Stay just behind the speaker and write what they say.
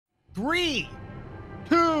3,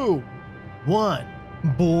 2, 1.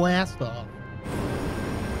 Blast off.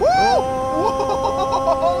 Woo!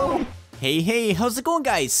 Oh! Hey, how's it going,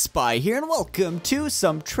 guys? Spy here, and welcome to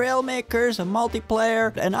some Trailmakers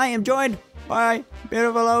Multiplayer, and I am joined by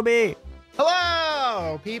beautiful OB.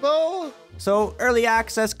 Hello, people. So, early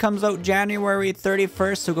access comes out January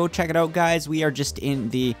 31st, so go check it out, guys. We are just in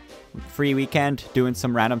the free weekend, doing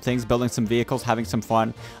some random things, building some vehicles, having some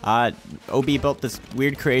fun. OB built this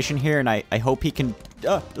weird creation here, and I hope he can...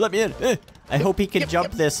 let me in! I hope he can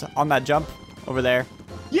jump this on that jump over there.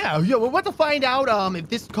 Yeah, we're about to find out if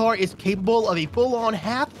this car is capable of a full-on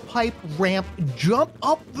half-pipe ramp, jump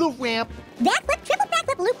up the ramp. Backflip, triple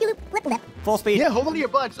backflip, loop-de-loop, flip-flip. Full speed. Yeah, hold on to your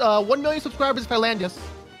butts. 1 million subscribers if I land this.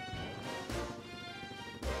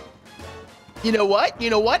 You know what?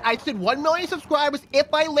 I said 1 million subscribers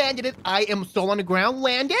if I landed it. I am still on the ground,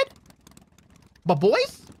 landed. But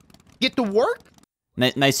boys, get to work.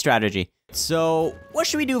 Nice strategy. So, what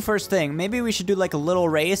should we do first thing? Maybe we should do like a little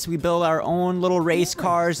race. We build our own little race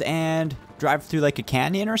cars and drive through like a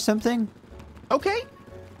canyon or something. Okay.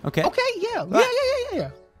 Okay. Okay,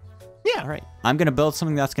 yeah. Yeah. All right. I'm going to build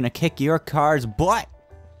something that's going to kick your car's butt.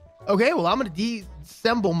 Okay, well, I'm going to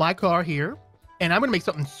deassemble my car here. And I'm going to make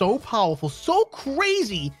something so powerful, so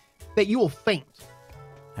crazy, that you will faint.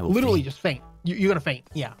 I will literally just faint. You're going to faint,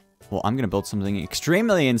 yeah. Well, I'm going to build something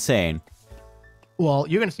extremely insane. Well,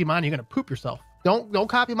 you're going to see mine, you're going to poop yourself. Don't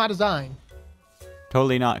copy my design.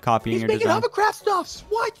 Totally not copying your design. He's making hovercraft stuffs.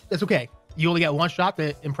 What? That's okay. You only got one shot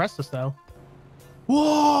to impress us, though.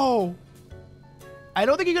 Whoa. I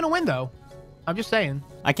don't think you're going to win, though. I'm just saying.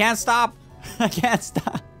 I can't stop. I can't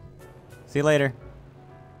stop. See you later.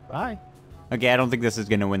 Bye. Okay, I don't think this is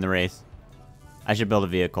going to win the race. I should build a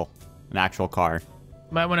vehicle. An actual car.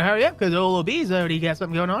 Might want to hurry up, because old B's already got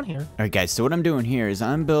something going on here. All right, guys, so what I'm doing here is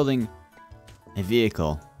I'm building a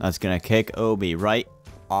vehicle that's going to kick Obi right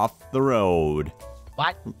off the road.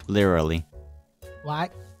 What? Literally.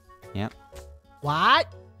 What? Yep.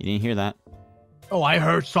 What? You didn't hear that? Oh, I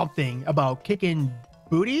heard something about kicking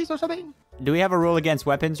booties or something. Do we have a rule against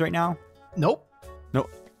weapons right now? Nope.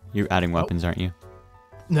 Nope. You're adding weapons, aren't you?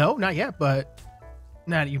 No, not yet, but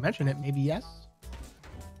now that you mention it, maybe yes.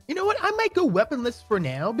 You know what? I might go weaponless for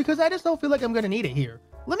now because I just don't feel like I'm going to need it here.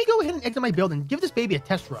 Let me go ahead and exit my building. Give this baby a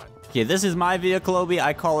test run. Okay, this is my vehicle, Obi.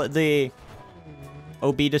 I call it the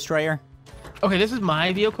OB Destroyer. Okay, this is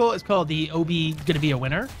my vehicle. It's called the OB Gonna Be a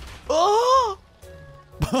Winner. Oh!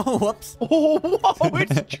 Oh, whoops. Oh, whoa,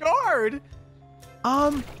 it's charred.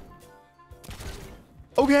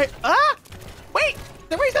 Okay. Ah! Wait!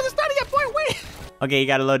 The race hasn't started yet, boy. Wait! Okay, you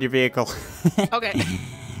gotta load your vehicle. Okay.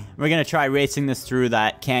 We're gonna try racing this through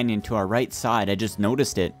that canyon to our right side. I just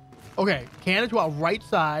noticed it. Okay, cannon to our right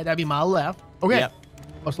side. That'd be my left. Okay. Yep.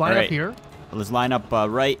 Let's line up here. Let's line up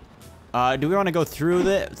right. Do we want to go through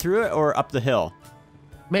it or up the hill?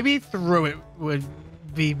 Maybe through it would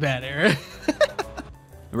be better.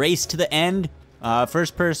 Race to the end.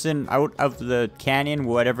 First person out of the canyon,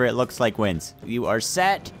 whatever it looks like, wins. You are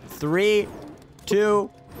set. 3,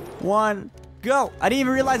 2, 1, go. I didn't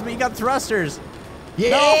even realize, but you got thrusters.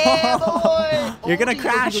 Yeah, no! boy. You're gonna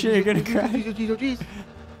crash. You're gonna crash.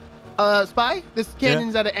 Spy, this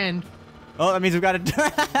canyon's at an end. Oh, that means we've got to...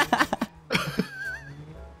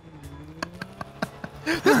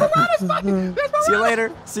 See you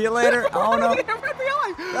later. See you later. Oh, no.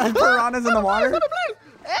 Piranhas in the water?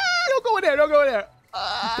 Don't go in there. Don't go in there.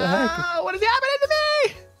 What the heck? What is happening to me?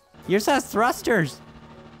 Yours has thrusters.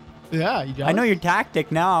 Yeah, you jealous? I know your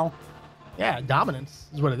tactic now. Yeah, dominance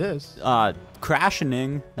is what it is.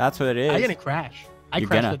 Crashing. That's what it is. I didn't crash. I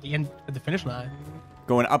crashed at the end, at the finish line.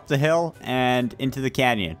 Going up the hill and into the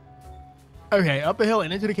canyon. Okay, up the hill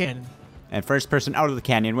and into the canyon. And first person out of the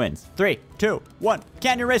canyon wins. 3, 2, 1.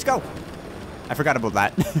 Canyon race, go! I forgot about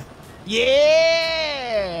that.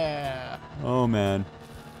 Yeah! Oh, man.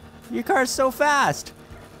 Your car's so fast.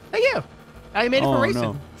 Thank you. I made it for racing.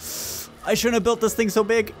 No. I shouldn't have built this thing so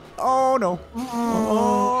big. Oh, no.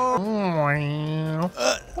 Oh.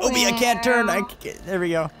 Obi, I can't turn. There we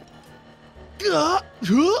go.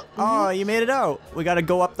 Oh, you made it out. We got to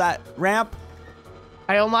go up that ramp.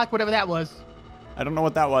 I unlocked whatever that was. I don't know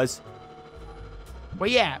what that was. Well,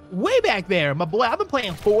 yeah, way back there, my boy. I've been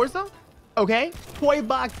playing Forza, okay? Toy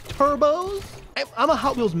box turbos. I'm a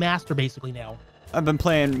Hot Wheels master basically now. I've been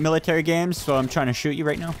playing military games, so I'm trying to shoot you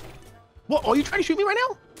right now. What? Are you trying to shoot me right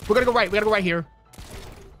now? We're gonna go right. We gotta go right here.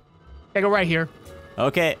 Gotta go right here.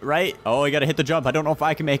 Okay, right. Oh, you gotta hit the jump. I don't know if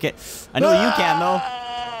I can make it. I know you can, though.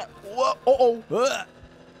 Whoa,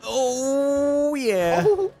 Oh, yeah.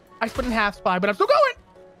 Oh, I split in half, Spy, but I'm still going.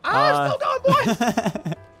 I'm still going, boys.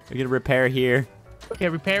 We can repair here. Okay,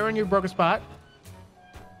 repairing your broken spot.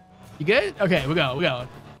 You good? Okay, we're going.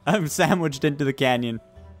 I'm sandwiched into the canyon.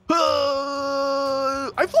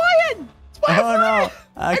 I'm flying! Oh no!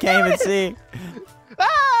 I can't even see.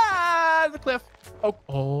 Ah, the cliff.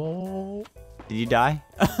 Oh. Did you die?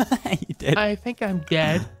 You did. I think I'm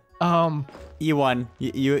dead. You won.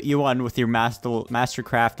 You won with your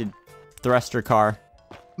master-crafted thruster car.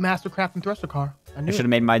 Mastercraft and thruster car. I I should have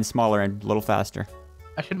made mine smaller and a little faster.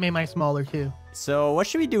 I should have made mine smaller too. So what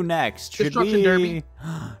should we do next? Destruction derby.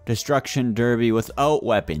 Destruction derby without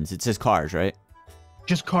weapons. It says cars, right?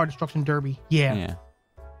 Just car destruction derby. Yeah.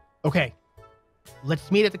 Okay.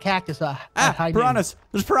 Let's meet at the cactus. At high piranhas!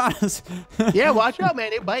 There's piranhas! noon. Yeah, watch out,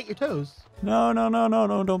 man. They bite your toes. No,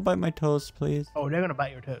 don't bite my toes, please. Oh, they're gonna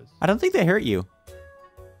bite your toes. I don't think they hurt you.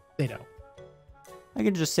 They don't. I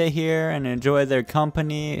can just sit here and enjoy their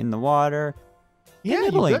company in the water. Yeah,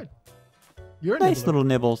 you're good. You're a nice nibbler. little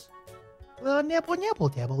nibbles.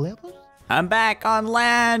 Nibbles. I'm back on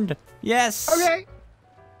land! Yes! Okay.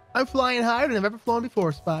 I'm flying higher than I've ever flown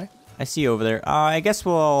before, Spy. I see you over there. I guess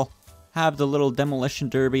we'll have the little demolition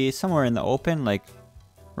derby somewhere in the open, like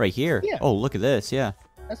right here. Yeah. Oh, look at this, yeah.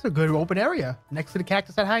 That's a good open area next to the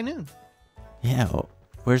cactus at high noon. Yeah, oh,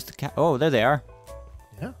 where's the cat? Oh, there they are.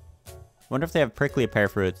 Yeah. Wonder if they have prickly pear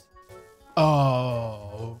fruits.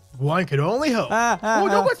 Oh, one could only hope. Oh,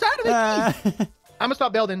 no, what's out of it? Please. I'm gonna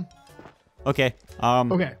stop building. Okay.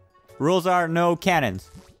 Okay. Rules are no cannons.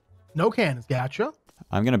 No cannons, gotcha.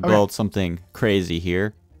 I'm gonna build something crazy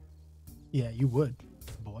here. Yeah, you would,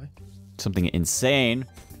 boy. Something insane.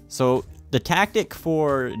 So the tactic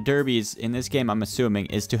for derbies in this game, I'm assuming,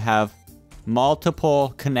 is to have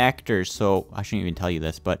multiple connectors. So I shouldn't even tell you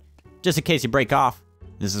this, but just in case you break off,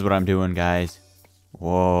 this is what I'm doing, guys.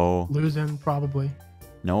 Whoa. Losing, probably.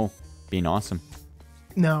 No, being awesome.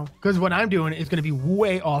 No, because what I'm doing is gonna be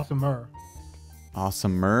way awesomer.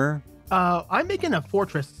 Awesomer? I'm making a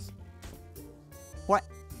fortress. What?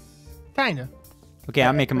 Kinda. Okay,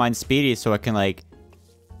 I'm making mine speedy so I can, like,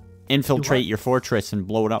 infiltrate your fortress and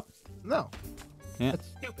blow it up. No. Yeah. That's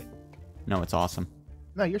stupid. No, it's awesome.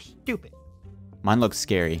 No, you're stupid. Mine looks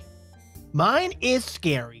scary. Mine is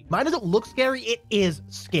scary. Mine doesn't look scary. It is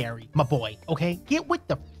scary, my boy. Okay? Get with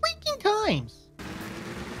the freaking times.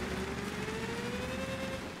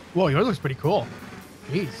 Whoa, yours looks pretty cool.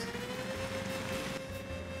 Jeez.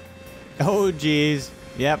 Oh, jeez.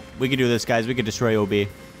 Yep, we can do this, guys. We can destroy OB.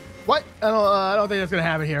 What? I don't think that's gonna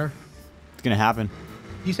happen here. It's gonna happen.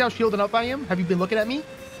 You see how shielded up I am? Have you been looking at me?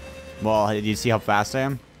 Well, do you see how fast I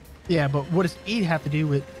am? Yeah, but what does speed have to do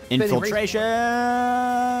with Infiltration!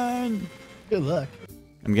 Good luck.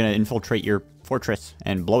 I'm gonna infiltrate your fortress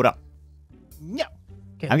and blow it up. No.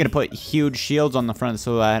 I'm gonna put huge shields on the front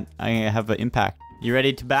so that I have an impact. You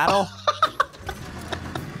ready to battle?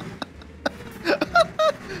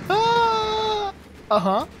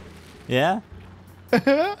 Uh-huh. Yeah?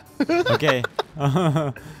 Okay.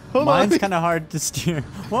 Mine's kind of hard to steer.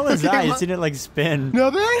 What was that? You seen it like spin.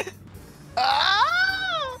 Nothing?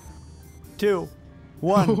 Ah! 2,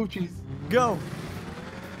 1, Oh, jeez. go.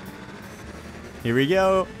 Here we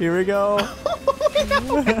go. Here we go.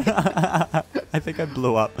 I think I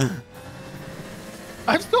blew up.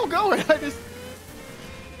 I'm still going.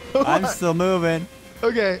 I'm still moving.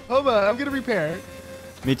 Okay, hold on. I'm gonna repair.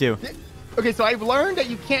 Me too. Okay, so I've learned that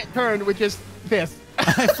you can't turn with just this.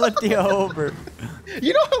 I flipped you over.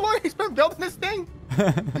 You know how long I spent building this thing?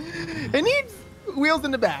 It needs wheels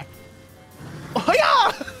in the back. Oh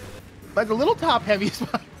yeah! Mine's a little top heavy.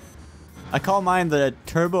 I call mine the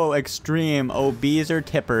Turbo Extreme Obeezer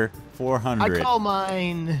Tipper 400. I call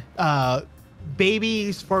mine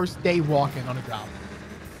baby's first day walking on a job.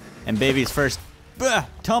 And baby's first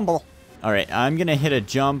tumble. All right, I'm gonna hit a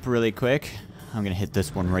jump really quick. I'm gonna hit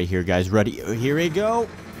this one right here, guys. Ready? Here we go.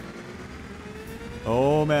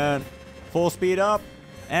 Oh man, full speed up,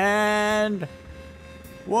 and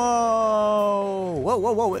whoa, whoa,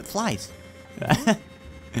 whoa, whoa! It flies.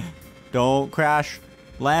 Don't crash.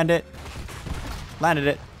 Land it. Landed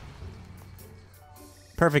it.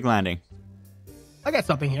 Perfect landing. I got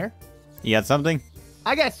something here. You got something?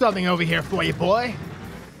 I got something over here for you, boy.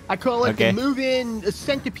 I call it Okay. the Move-In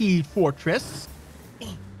Centipede Fortress.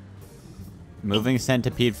 Moving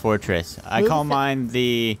Centipede Fortress. I call mine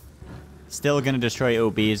the Still Gonna Destroy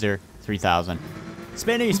Obeezer 3000.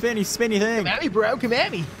 Spinny, spinny, spinny thing. Come at me, bro. Come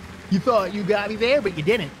at me. You thought you got me there, but you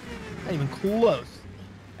didn't. Not even close.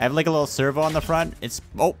 I have like a little servo on the front. It's,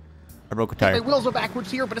 oh, I broke a My tire. wheels are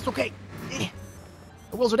backwards here, but it's okay.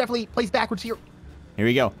 The wheels are definitely placed backwards here. Here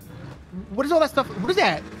we go. What is all that stuff? What is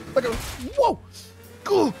that? Like a, whoa!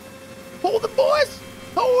 Hold them, boys!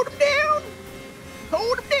 Hold them down!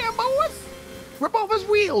 Hold them down, boys! Rip off his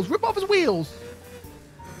wheels. Rip off his wheels.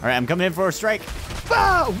 All right, I'm coming in for a strike.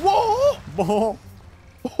 Ah, whoa. Boom.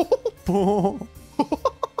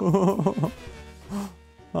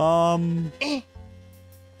 Boom. I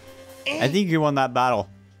think you won that battle.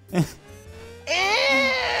 Yours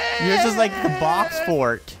is like the box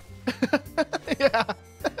fort. Yeah.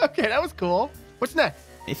 Okay, that was cool. What's next?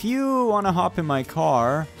 If you want to hop in my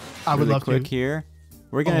car, I would really love quick to. here,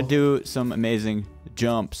 we're gonna do some amazing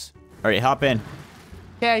jumps. All right, hop in.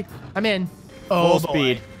 Okay, I'm in. Full boy.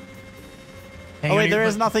 speed. Hang Oh on wait, to your there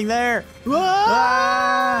is foot. nothing there.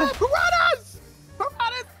 Ah! Piranhas!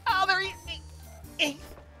 Piranhas! Oh, they're eating me.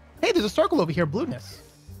 Hey, there's a circle over here, blueness.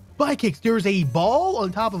 SpyCakes, there's a ball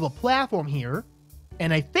on top of a platform here,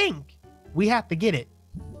 and I think we have to get it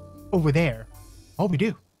over there. Oh, we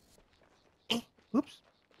do. Oops.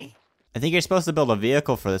 I think you're supposed to build a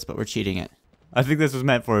vehicle for this, but we're cheating it. I think this was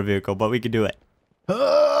meant for a vehicle, but we could do it.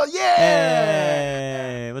 Oh, yeah!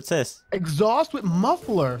 Hey, what's this? Exhaust with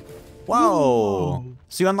muffler. Whoa. Ooh.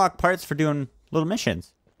 So you unlock parts for doing little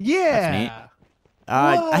missions. Yeah. neat.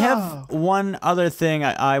 I Whoa. have one other thing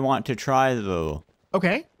I want to try, though.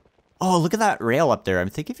 Okay. Oh, look at that rail up there. I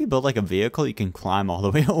think if you build like a vehicle, you can climb all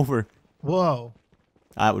the way over. Whoa.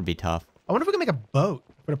 That would be tough. I wonder if we can make a boat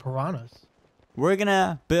for the piranhas. We're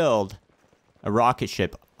gonna build a rocket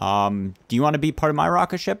ship. Do you want to be part of my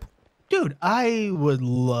rocket ship? Dude, I would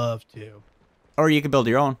love to. Or you can build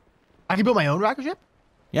your own. I can build my own rocket ship?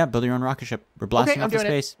 Yeah, build your own rocket ship. We're blasting I'm off in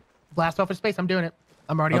doing it. space. Blast off in space. I'm doing it.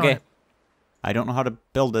 I'm already on Okay. it. I don't know how to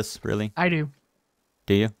build this, really. I do.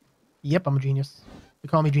 Do you? Yep, I'm a genius. They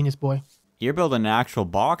call me Genius Boy. You're building an actual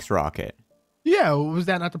box rocket. Yeah, was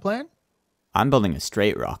that not the plan? I'm building a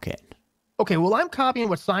straight rocket. Okay, well, I'm copying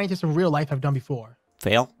what scientists in real life have done before.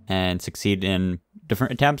 Fail and succeed in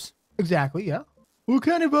different attempts. Exactly, yeah. What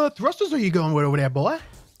kind of thrusters are you going with over there, boy?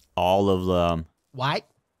 All of them. Why?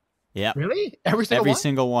 Yep. Really? Every single Every one?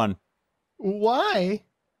 single one. Why?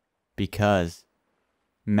 Because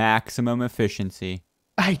maximum efficiency.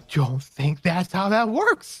 I don't think that's how that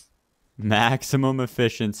works. Maximum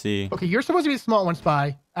efficiency. Okay, you're supposed to be the smart one,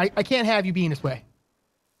 Spy. I can't have you being this way.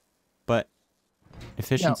 But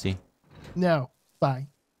efficiency. No, Spy.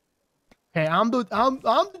 Okay, I'm the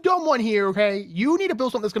dumb one here, okay? You need to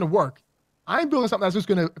build something that's gonna work. I'm building something that's just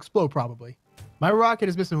gonna explode probably. My rocket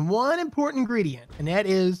is missing one important ingredient, and that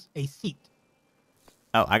is a seat.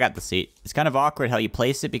 Oh, I got the seat. It's kind of awkward how you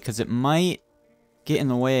place it because it might get in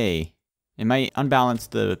the way. It might unbalance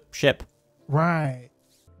the ship. Right.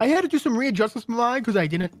 I had to do some readjustments with mine because I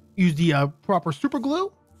didn't use the proper super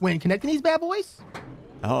glue when connecting these bad boys.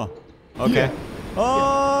 Oh, okay. Yeah.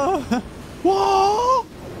 Oh! Whoa!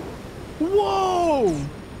 Whoa!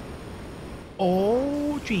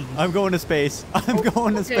 Oh, geez. I'm going to space. I'm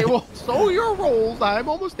going to space. Okay, well, so your rolls. I'm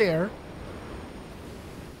almost there.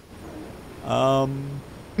 Totally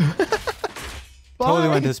Bye.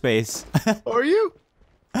 went to space. Are you?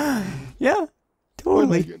 Yeah, Oh my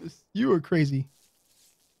totally. goodness. You are crazy.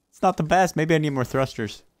 It's not the best. Maybe I need more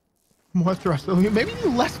thrusters. More thrusters. Maybe you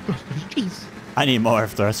less thrusters. Jeez. I need more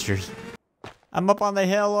thrusters. I'm up on the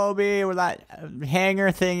hill, Obi, where that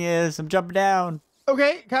hangar thing is. I'm jumping down.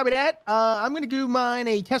 Okay, copy that. I'm going to do mine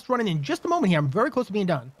a test run in just a moment here. I'm very close to being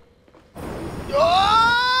done.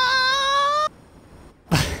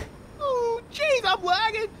 Oh, jeez, I'm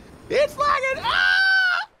lagging. It's lagging.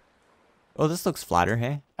 Ah! Oh, this looks flatter,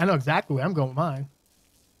 hey? I know exactly where I'm going with mine.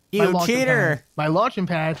 You launching cheater! pad. My launching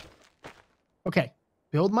pad. Okay,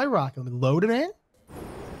 build my rocket. Let me load it in.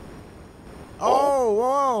 Oh,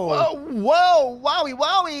 whoa! Whoa, wowie,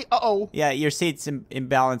 wowie. Uh-oh. Yeah, your seat's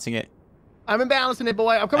imbalancing it. I'm imbalancing it,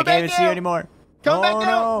 boy. I'm I coming can't back even down. see you anymore. Coming back Oh, down.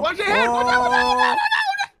 no. Watch your head. Watch out. Oh.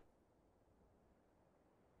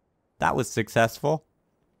 That was successful.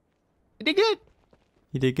 You did good.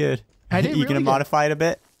 You did good. I did You really gonna good. modify it a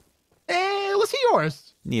bit? Let's see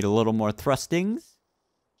yours. Need a little more thrustings.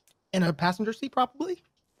 In a passenger seat, probably.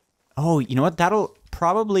 Oh, you know what? That'll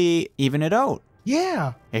probably even it out.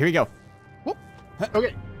 Yeah. Hey, here we go. Whoop.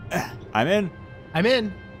 Okay. I'm in. I'm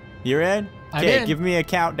in. You're in? I'm Okay, in. give me a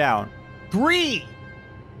countdown. 3,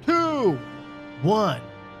 2, 1.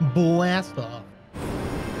 Blast off.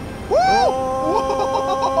 Woo!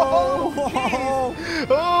 Oh! Whoa! Jeez.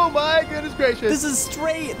 Oh my goodness gracious. This is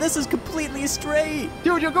straight. This is completely straight.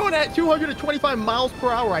 Dude, you're going at 225 miles per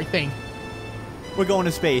hour, I think. We're going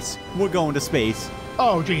to space. We're going to space.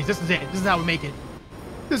 Oh, geez, this is it. This is how we make it.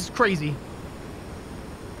 This is crazy.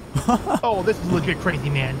 Oh, this is legit crazy,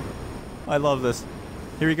 man. I love this.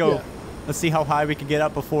 Here we go. Yeah. Let's see how high we can get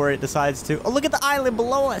up before it decides to. Oh, look at the island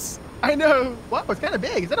below us. I know. Wow, it's kind of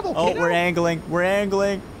big. Is that a Oh, volcano? we're angling. We're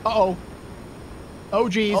angling. Uh-oh. Oh,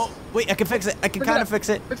 geez. Oh, wait, I can fix it. I can kind of fix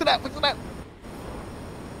it. Fix it out. Fix it out.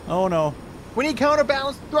 Oh, no. We need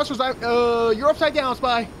counterbalance thrusters. You're upside down,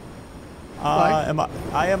 Spy.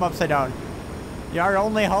 I am upside down. You're our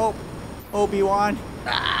only hope, Obi-Wan.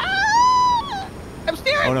 Ah! I'm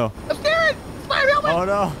steering. Oh, no. I'm steering. Spy, help me. Oh,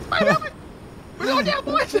 no. Spy, help me. We're going down,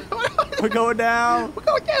 boys. We're going down. We're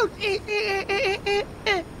going down.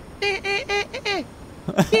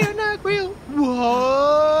 Steering the wheel.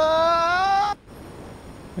 Whoa.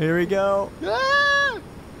 Here we go. Ah!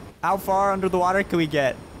 How far under the water can we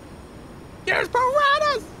get? There's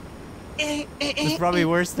piranhas. There's probably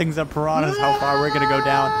worse things than piranhas, how far we're going to go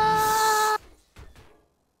down.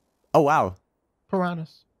 Oh, wow.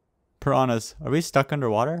 Piranhas. Piranhas. Are we stuck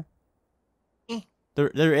underwater?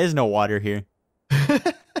 There is no water here.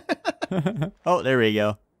 Oh, there we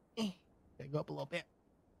go. Gotta go up a little bit.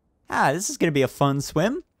 Ah, this is going to be a fun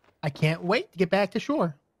swim. I can't wait to get back to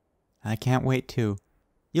shore. I can't wait too.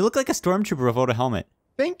 You look like a stormtrooper without a helmet.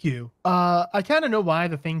 Thank you. I kind of know why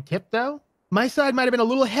the thing tipped, though. My side might have been a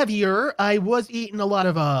little heavier. I was eating a lot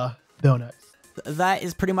of, donuts. That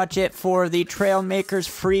is pretty much it for the Trailmakers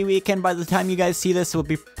free weekend. By the time you guys see this, it will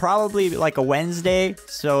be probably like a Wednesday,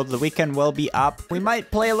 so the weekend will be up. We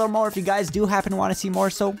might play a little more if you guys do happen to want to see more,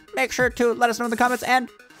 so make sure to let us know in the comments, and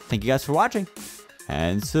thank you guys for watching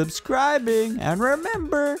and subscribing, and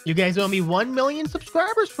remember, You guys owe me 1 million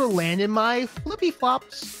subscribers for landing my flippy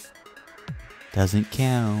flops. doesn't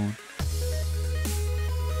count.